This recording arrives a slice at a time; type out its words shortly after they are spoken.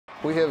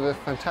We have a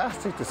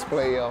fantastic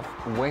display of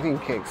wedding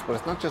cakes, but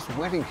it's not just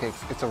wedding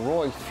cakes, it's a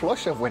royal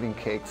flush of wedding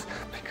cakes,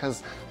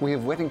 because we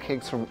have wedding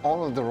cakes from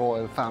all of the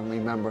royal family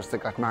members that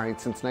got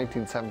married since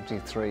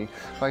 1973,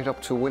 right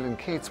up to Will and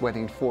Kate's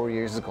wedding 4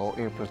 years ago,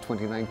 April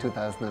 29,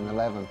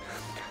 2011.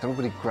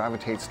 Everybody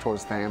gravitates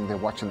towards them, they're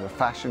watching their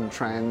fashion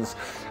trends,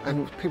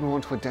 and people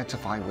want to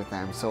identify with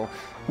them. So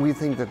we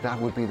think that that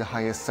would be the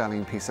highest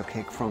selling piece of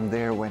cake from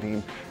their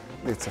wedding.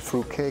 It's a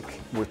fruit cake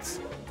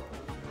with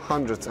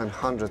hundreds and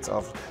hundreds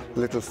of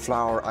little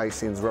flower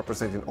icings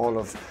representing all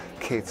of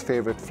Kate's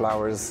favorite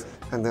flowers.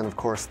 And then of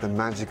course the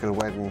magical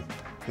wedding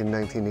in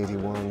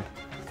 1981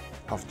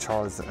 of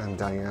Charles and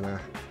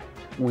Diana.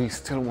 We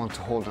still want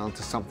to hold on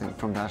to something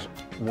from that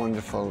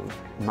wonderful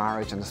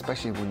marriage, and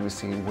especially when we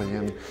see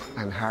William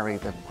and Harry,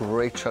 the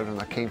great children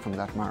that came from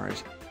that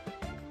marriage.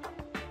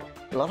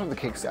 A lot of the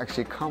cakes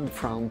actually come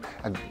from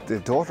the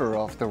daughter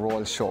of the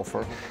royal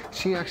chauffeur.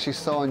 She actually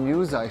saw a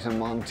news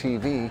item on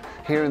TV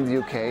here in the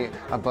UK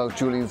about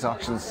Julian's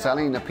Auctions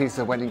selling a piece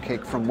of wedding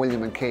cake from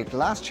William and Kate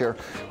last year,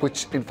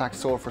 which in fact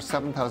sold for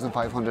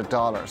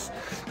 $7,500.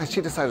 And she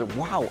decided,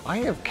 wow, I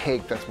have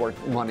cake that's worth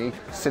money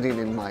sitting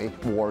in my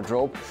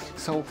wardrobe.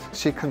 So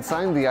she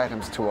consigned the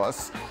items to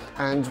us,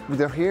 and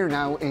they're here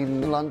now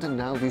in London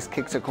now. These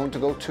cakes are going to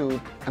go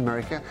to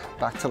America,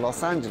 back to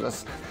Los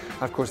Angeles.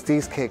 Of course,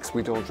 these cakes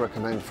we don't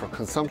recommend for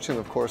consumption.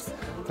 Of course,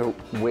 they're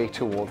way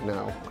too old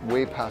now,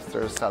 way past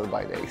their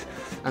sell-by date.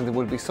 And they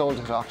will be sold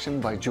at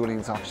auction by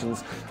Julian's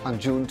Auctions on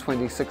June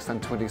 26th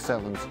and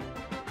 27th.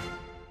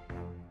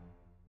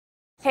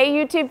 Hey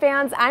YouTube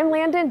fans, I'm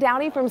Landon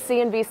Dowdy from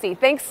CNBC.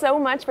 Thanks so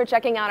much for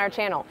checking out our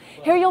channel.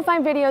 Here you'll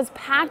find videos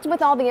packed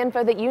with all the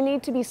info that you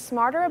need to be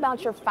smarter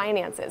about your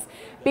finances.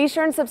 Be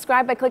sure and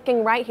subscribe by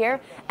clicking right here,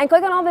 and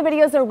click on all the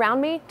videos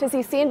around me to see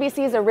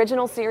CNBC's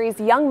original series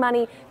Young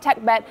Money,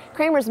 Tech Bet,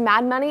 Kramer's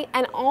Mad Money,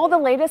 and all the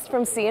latest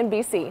from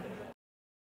CNBC.